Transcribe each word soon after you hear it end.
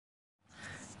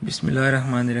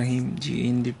Bismillahirrahmanirrahim.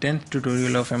 In the 10th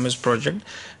tutorial of MS Project,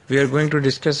 we are going to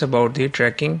discuss about the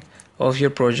tracking of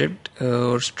your project.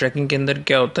 और tracking के अंदर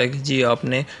क्या होता है कि जी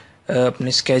आपने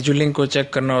अपने scheduling को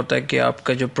चेक करना होता है कि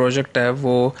आपका जो प्रोजेक्ट है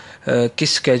वो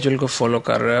किस schedule को फॉलो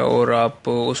कर रहा है और आप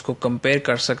उसको कंपेयर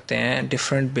कर सकते हैं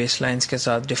डिफरेंट बेसलाइंस के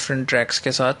साथ, डिफरेंट ट्रैक्स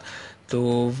के साथ.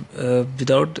 तो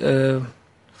without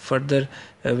further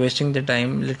wasting the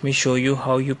time, let me show you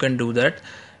how you can do that.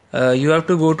 You have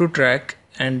to go to track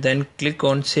and then click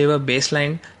on save a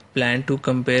baseline plan to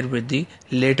compare with the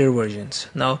later versions.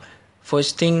 Now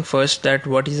first thing first, that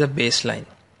what is a baseline?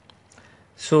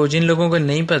 So जिन लोगों को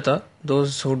नहीं पता,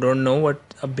 those who don't know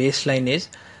what a baseline is,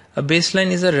 a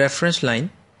baseline is a reference line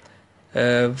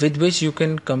with which you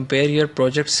can compare your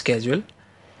project schedule.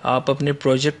 आप अपने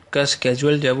project का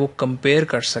schedule जो है वो कंपेयर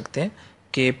कर सकते हैं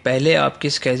कि पहले आपकी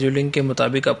स्केजुलिंग के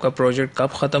मुताबिक आपका प्रोजेक्ट कब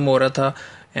ख़त्म हो रहा था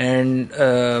एंड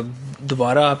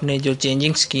दोबारा आपने जो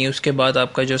चेंजिंग्स की उसके बाद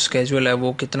आपका जो स्केजुअल है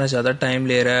वो कितना ज़्यादा टाइम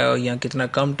ले रहा है या कितना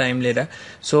कम टाइम ले रहा है.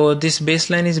 So this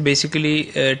baseline is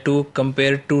basically to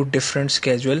compare to different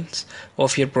schedules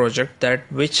of your project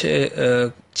that which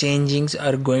changings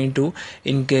are going to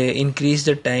increase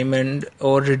the time and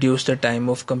or reduce the time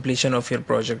of completion of your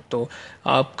project. तो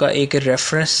आपका एक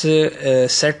reference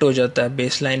set हो जाता है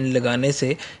baseline लगाने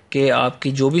से कि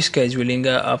आपकी जो भी स्केजुलिंग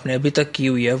आपने अभी तक की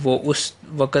हुई है वो उस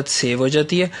वक्त सेव हो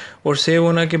जाती है और सेव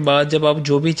होने के बाद जब आप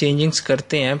जो भी चेंजिंग्स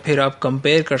करते हैं फिर आप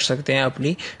कंपेयर कर सकते हैं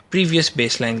अपनी प्रीवियस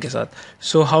बेसलाइन के साथ.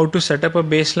 So how to set up a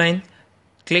baseline?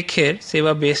 Click here, save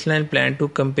a baseline plan to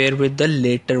compare with the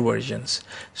later versions.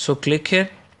 So click here.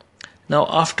 Now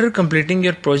after completing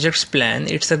your project's plan,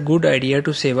 it's a good idea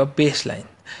to save a baseline.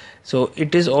 So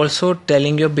it is also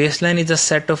telling your baseline is a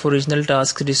set of original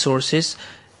tasks, resources,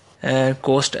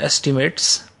 cost estimates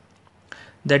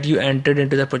that you entered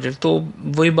into the project. तो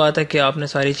वही बात है कि आपने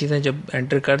सारी चीज़ें जब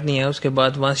enter कर दी हैं उसके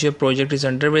बाद once your project is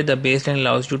underway, the baseline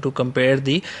allows you to compare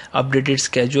the updated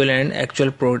schedule and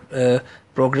actual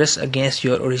progress against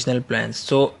your original plans.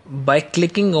 So by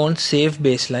clicking on save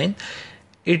baseline,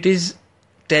 it is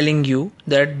telling you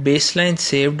that baseline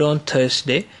saved on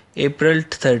Thursday, April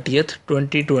 30th,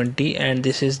 2020, and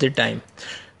this is the time.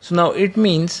 So now it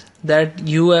means that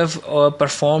you have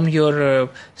performed your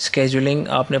scheduling.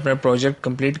 आपने अपना project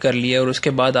complete कर लिया और उसके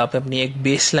बाद आपने अपनी एक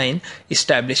बेसलाइन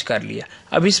इस्टेब्लिश कर लिया.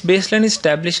 अब इस बेसलाइन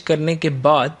इस्टेब्लिश करने के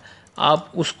बाद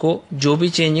आप उसको जो भी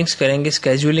चेंजिंग्स करेंगे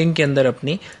स्केजुलिंग के अंदर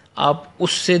अपनी, आप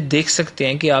उससे देख सकते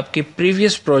हैं कि आपके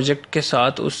प्रीवियस प्रोजेक्ट के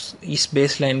साथ इस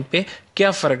बेसलाइन पे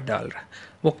क्या फ़र्क डाल रहा है.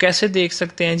 वो कैसे देख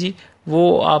सकते हैं जी?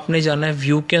 वो आपने जाना है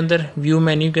व्यू के अंदर, व्यू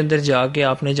मेन्यू के अंदर जाके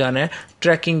आपने जाना है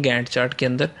ट्रैकिंग गैंट चार्ट के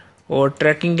अंदर और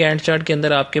ट्रैकिंग गैंट चार्ट के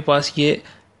अंदर आपके पास ये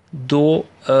दो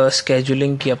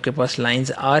स्केजुलिंग की आपके पास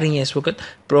लाइंस आ रही हैं. इस वक्त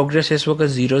प्रोग्रेस इस वक्त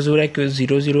 0-0 है. क्यों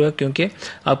 0-0 है? क्योंकि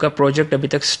आपका प्रोजेक्ट अभी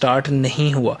तक स्टार्ट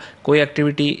नहीं हुआ, कोई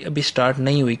एक्टिविटी अभी स्टार्ट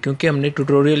नहीं हुई क्योंकि हमने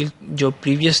ट्यूटोरियल जो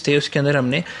प्रीवियस थे उसके अंदर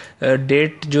हमने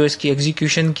डेट जो इसकी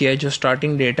एग्जीक्यूशन किया है, जो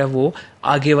स्टार्टिंग डेट है वो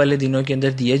आगे वाले दिनों के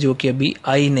अंदर दी है जो कि अभी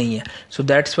आई नहीं है. So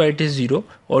that's why it is 0.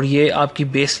 और ये आपकी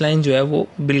बेस लाइन जो है वो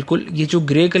बिल्कुल, ये जो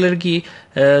ग्रे कलर की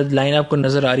लाइन आपको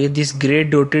नज़र आ रही है, this grey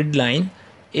dotted line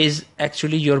is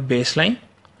actually your baseline.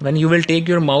 When you will take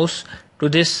your mouse to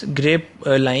this gray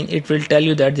line, it will tell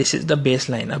you that this is the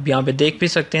baseline. अब यहाँ पे देख भी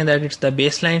सकते हैं that it's the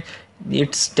baseline.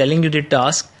 It's telling you the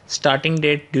task, starting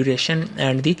date, duration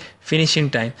and the finishing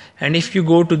time. And if you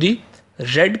go to the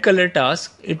red color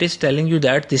task, it is telling you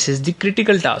that this is the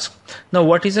critical task. Now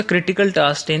what is a critical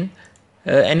task in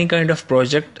any kind of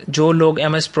project? जो लोग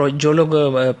जो लोग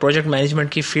project management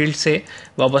की field से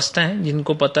वाबस्ता हैं,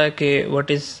 जिनको पता है कि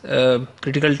what is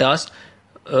critical task,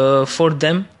 for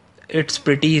them it's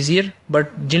pretty easier.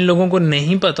 But जिन लोगों को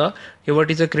नहीं पता कि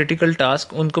what is a critical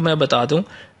task, उनको मैं बता दूं.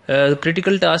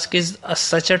 Critical task is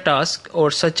such a task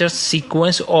और सच a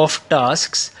sequence of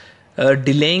tasks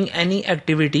delaying any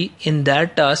activity in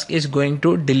that task is going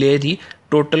to delay the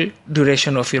total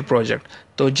duration of your project.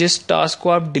 तो जिस task को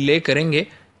आप delay करेंगे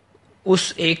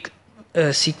उस एक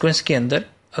सीक्वेंस के अंदर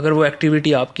अगर वो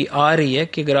एक्टिविटी आपकी आ रही है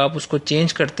कि अगर आप उसको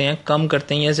चेंज करते हैं, कम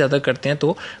करते हैं या ज़्यादा करते हैं,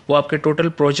 तो वो आपके टोटल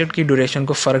प्रोजेक्ट की ड्यूरेशन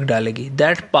को फ़र्क डालेगी.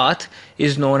 That path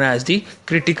is known as the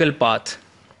critical path.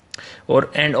 or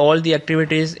and all the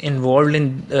activities involved in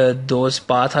those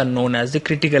paths are known as the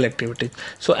critical activities.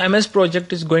 So MS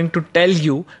Project is going to tell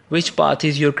you which path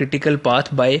is your critical path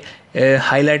by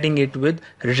highlighting it with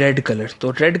red color.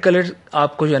 तो red color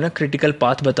आपको जो है ना critical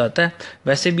path बताता है.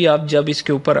 वैसे भी आप जब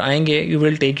इसके ऊपर आएंगे, you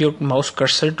will take your mouse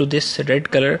cursor to this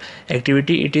red color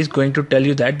activity. It is going to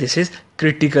tell you that this is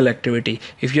critical activity.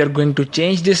 If you are going to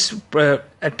change this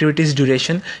activity's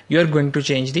duration, you are going to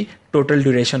change the total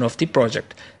duration of the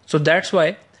project. So that's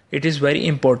why it is very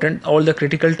important. All the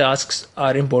critical tasks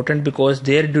are important because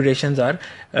their durations are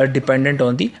dependent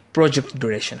on the project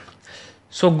duration.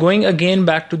 So going again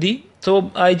back to the,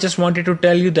 so I just wanted to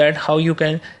tell you that how you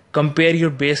can compare your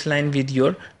baseline with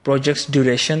your project's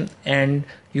duration, and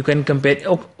you can compare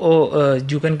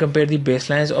you can compare the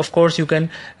baselines. Of course you can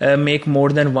make more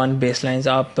than one baselines.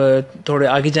 आप थोड़े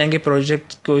आगे जाएंगे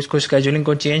project को, इसको scheduling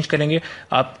को change करेंगे,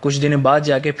 आप कुछ दिन बाद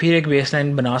जाके फिर एक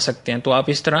बेसलाइन बना सकते हैं. तो आप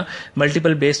इस तरह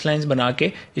मल्टीपल बेसलाइंस बना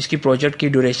के इसकी प्रोजेक्ट की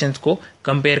ड्यूरेशंस को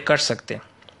कंपेयर कर सकते हैं.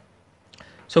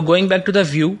 So going back to the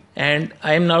view, and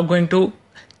I am now going to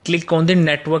click on the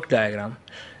network diagram.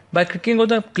 By clicking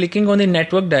on the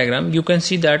network diagram, you can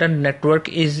see that a network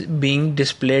is being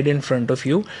displayed in front of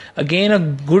you. Again, a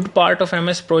good part of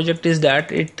MS Project is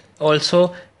that it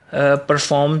also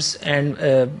performs and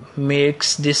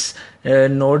makes this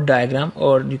node diagram,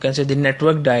 or you can say the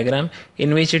network diagram,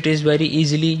 in which it is very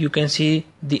easily you can see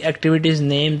the activities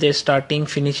name, their starting,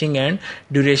 finishing and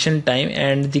duration time,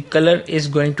 and the color is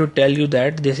going to tell you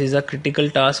that this is a critical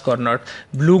task or not.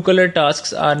 Blue color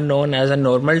tasks are known as a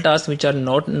normal task, which are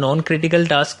not non-critical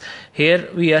tasks. Here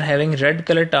we are having red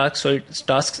color tasks, so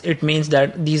it means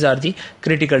that these are the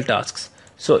critical tasks.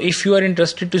 So if you are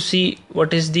interested to see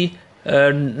what is the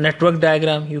network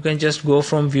diagram, you can just go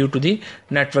from view to the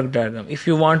network diagram. If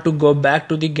you want to go back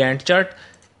to the Gantt chart,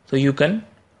 so you can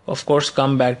of course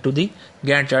come back to the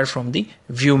Gantt chart from the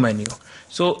view menu.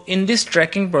 So in this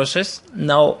tracking process,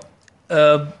 now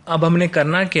अब हमने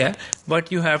करना क्या है,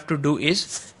 what you have to do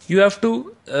is you have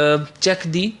to check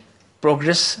the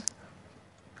progress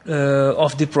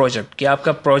of the project, कि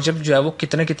आपका project जो है वो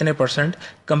कितने %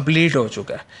 complete हो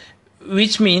चुका है.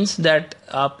 Which means that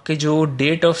आपके जो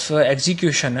date of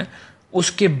execution है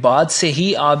उसके बाद से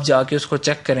ही आप जाके उसको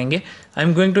check करेंगे.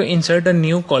 I'm going to insert a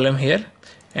new column here,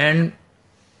 and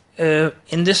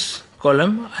in this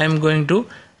column I'm going to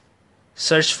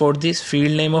search for this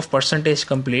field name of percentage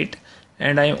complete,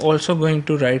 and I'm also going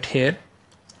to write here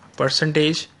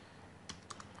percentage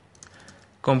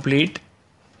complete.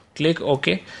 Click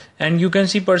OK, and you can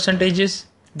see percentages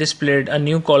displayed, a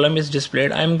new column is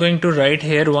displayed. I'm going to write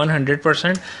here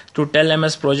 100% to tell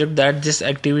MS Project that this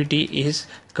activity is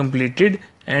completed,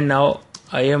 and now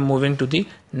I am moving to the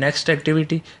next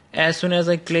activity. As soon as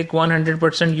I click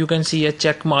 100%, you can see a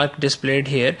check mark displayed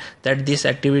here that this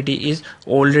activity is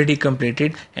already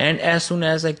completed, and as soon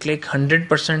as I click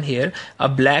 100% here, a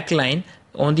black line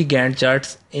on the Gantt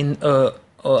charts in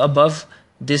above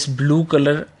this blue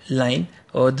color line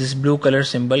or this blue color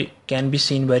symbol can be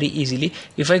seen very easily.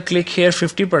 If I click here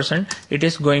 50%, it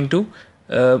is going to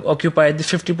occupy the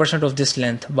 50% of this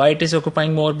length. Why it is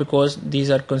occupying more? Because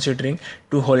these are considering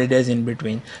 2 holidays in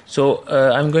between. So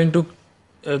I'm going to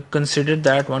consider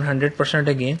that 100%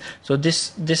 again. So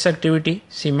this activity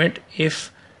cement,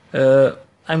 if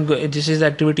this is the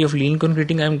activity of lean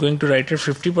concreting, I'm going to write it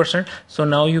 50%. So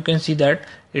now you can see that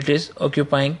it is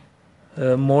occupying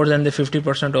more than the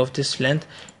 50% of this length.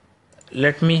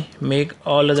 Let me make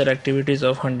all other activities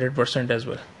of 100% as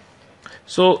well.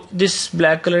 So this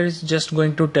black color is just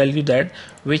going to tell you that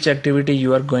which activity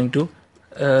you are going to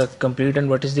complete and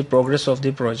what is the progress of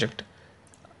the project.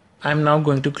 I'm now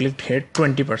going to click here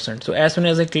 20%. So as soon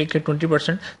as I click here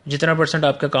 20%, जितना %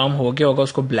 आपका काम हो गया होगा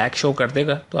उसको black show कर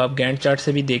देगा. तो आप Gantt chart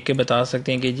से भी देख के बता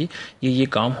सकते हैं कि जी ये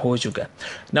काम हो चुका है.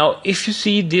 Now if you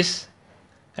see this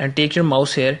and take your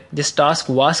mouse here, this task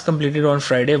was completed on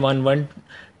Friday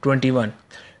 1/1/21.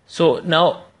 So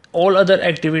now all other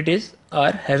activities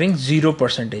are having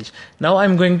 0%. Now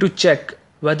I'm going to check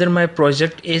whether my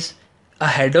project is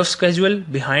ahead of schedule,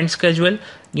 behind schedule,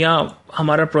 या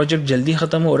हमारा project जल्दी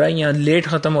ख़त्म हो रहा है या late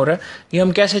ख़त्म हो रहा है. ये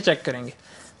हम कैसे check करेंगे?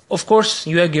 Of course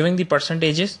you are giving the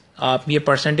percentages. आप ये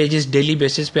percentages daily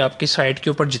basis पे आपकी साइट के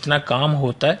ऊपर जितना काम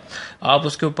होता है आप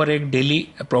उसके ऊपर एक daily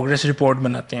progress report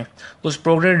बनाते हैं. उस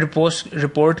progress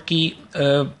report की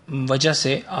वजह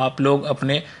से आप लोग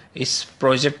अपने इस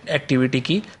प्रोजेक्ट एक्टिविटी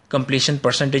की कंप्लीशन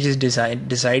परसेंटेजेस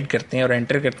डिसाइड करते हैं और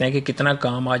एंटर करते हैं कि कितना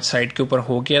काम आज साइट के ऊपर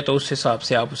हो गया, तो उस हिसाब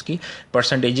से आप उसकी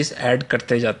परसेंटेजेस ऐड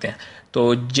करते जाते हैं.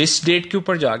 तो जिस डेट के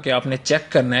ऊपर जाके आपने चेक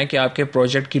करना है कि आपके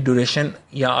प्रोजेक्ट की ड्यूरेशन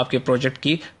या आपके प्रोजेक्ट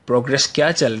की प्रोग्रेस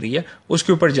क्या चल रही है,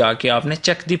 उसके ऊपर जाके आपने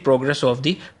check the progress of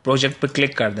the project पर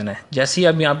क्लिक कर देना है. जैसे ही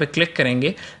आप यहाँ पे क्लिक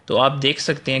करेंगे तो आप देख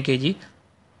सकते हैं कि जी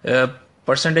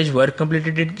percentage work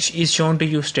completed is shown to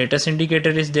you, status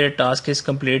indicator is there, task is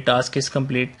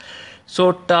complete.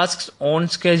 So tasks on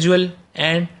schedule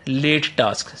and late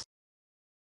tasks.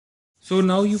 So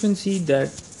now you can see that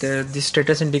the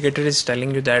status indicator is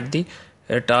telling you that the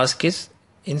task is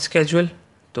in schedule.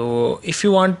 So if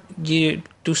you want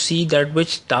to see that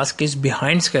which task is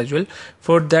behind schedule.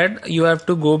 For that, you have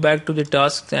to go back to the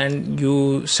tasks and you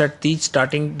set the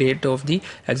starting date of the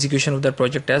execution of the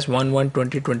project as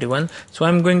 1/1/2021. So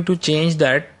I'm going to change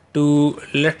that to,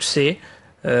 let's say,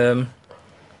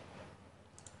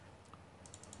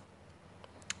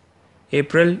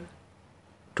 April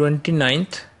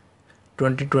 29th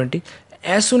 2020.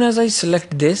 As soon as I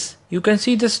select this, you can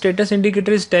see the status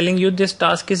indicator is telling you this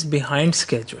task is behind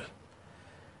schedule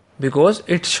because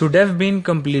it should have been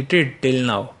completed till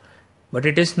now, but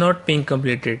it is not being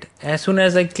completed. As soon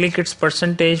as I click its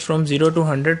percentage from 0 to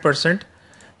 100%,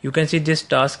 you can see this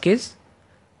task is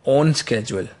on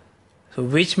schedule. So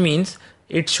which means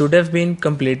it should have been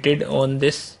completed on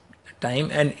this time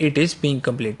and it is being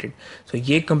completed. सो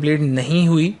ये complete नहीं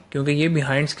हुई क्योंकि ये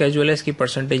behind schedule है, इसकी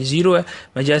percentage 0 है.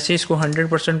 मैं जैसे इसको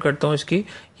 100% करता हूँ इसकी,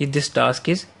 ये this task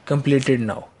is completed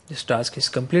now, this task is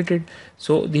completed.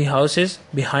 So the house is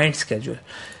behind schedule.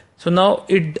 So now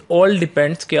it all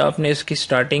depends कि आपने इसकी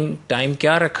स्टार्टिंग टाइम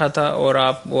क्या रखा था और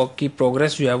आप वो की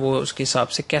प्रोग्रेस जो है वो उसके हिसाब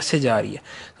से कैसे जा रही है.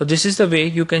 So this is the way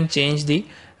you can change the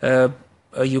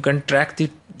you can track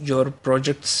your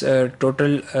project's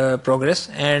total progress,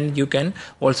 and you can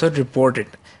also report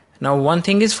it. Now one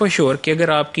thing is for sure कि अगर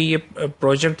आपकी ये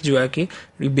प्रोजेक्ट जो है कि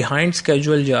बिहाइंड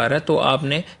स्केड्यूल जा रहा है तो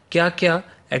आपने क्या क्या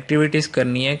एक्टिविटीज़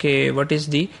करनी है, कि what is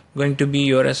the going to be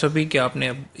your SOP, कि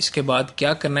आपने इसके बाद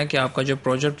क्या करना है कि आपका जो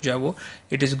प्रोजेक्ट जो है वो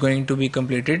it is going to be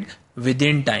completed with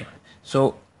in time. So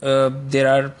there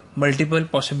are multiple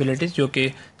possibilities जो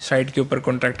कि साइट के ऊपर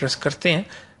कॉन्ट्रैक्टर्स करते हैं.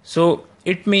 सो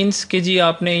इट मीन्स कि जी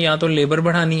आपने या तो लेबर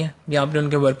बढ़ानी है या आपने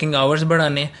उनके वर्किंग आवर्स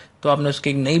बढ़ाने हैं, तो आपने उसकी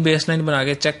एक नई बेसलाइन बना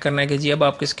के चेक करना है कि जी अब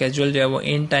आपके स्केड्यूल जो है वो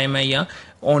इन टाइम है या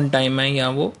ऑन टाइम है या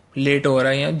वो लेट हो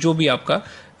रहा है, या जो भी आपका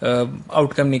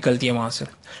आउटकम निकलती है वहाँ से.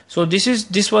 So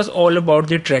this was all about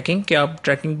the trekking, कि आप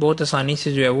ट्रैकिंग बहुत आसानी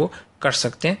से जो है वो कर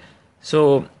सकते हैं.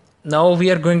 सो now we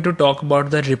are going to talk about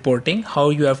the reporting, how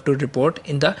you have to report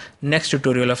in the next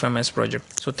tutorial of MS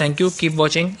project. So thank you, keep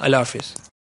watching. Allah Hafiz.